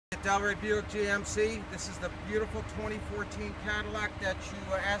Delray Buick GMC. This is the beautiful 2014 Cadillac that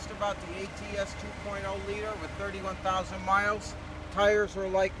you asked about, the ATS 2.0 liter with 31,000 miles. Tires are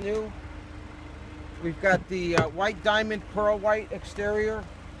like new. We've got the white diamond pearl white exterior,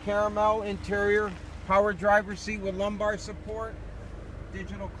 caramel interior, power driver seat with lumbar support,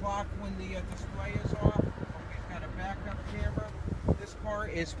 digital clock when the display is off. We've got a backup camera. This car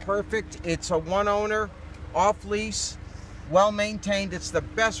is perfect. It's a one owner, off lease, well maintained. It's the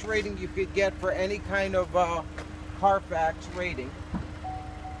best rating you could get for any kind of CarFax rating.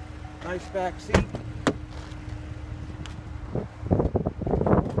 Nice back seat.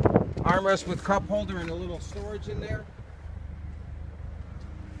 Armrest with cup holder and a little storage in there.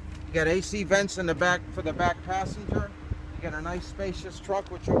 You got AC vents in the back for the back passenger. You got a nice spacious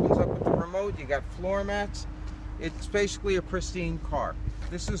trunk which opens up with the remote. You got floor mats. It's basically a pristine car.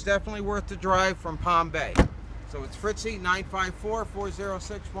 This is definitely worth the drive from Palm Bay. So it's Fritzi,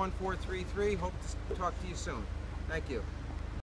 954-406-1433. Hope to talk to you soon. Thank you.